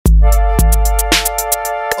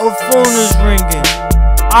A phone is ringing.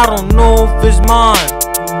 I don't know if it's mine.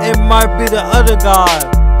 It might be the other guy.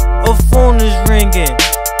 A phone is ringing.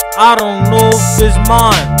 I don't know if it's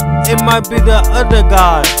mine. It might be the other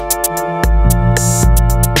guy.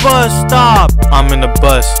 Bus stop. I'm in the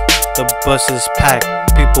bus. The bus is packed.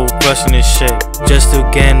 People rushing this shit just to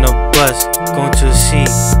get in the bus. Going to see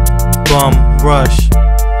bum rush.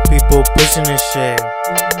 People pushing this shit.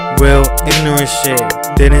 Real ignorant shit.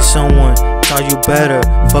 Didn't someone tell you better?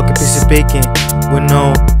 Fuck a piece of bacon with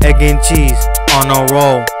no egg and cheese on a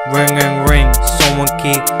roll. Ring and ring. Someone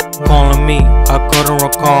keep calling me. I couldn't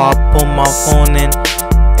recall. I put my phone in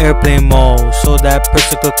airplane mode so that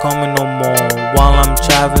person could call me no more. While I'm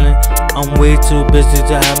traveling, I'm way too busy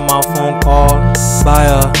to have my phone called by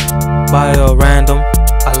a random.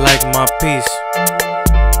 I like my peace,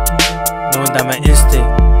 knowing that my instinct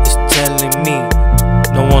is telling me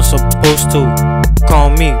no one's supposed to call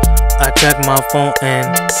me. I check my phone and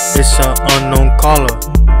it's an unknown caller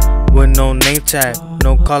with no name tag,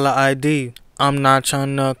 no caller ID. I'm not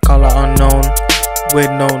trying to call an unknown with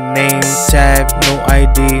no name tag, no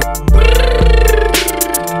ID.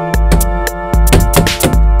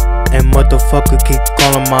 And motherfucker keep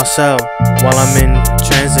calling my cell while I'm in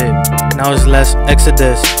transit. Now it's less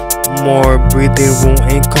exodus, more breathing room,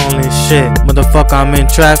 ain't calling shit. Motherfucker, I'm in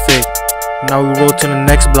traffic. Now we roll to the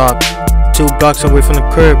next block, 2 blocks away from the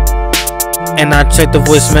crib. And I check the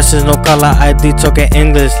voice message, no caller ID, talking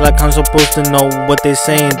English like I'm supposed to know what they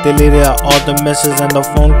saying. Deleted all the messages and the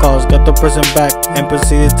phone calls, got the person back and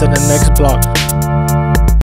proceeded to the next block.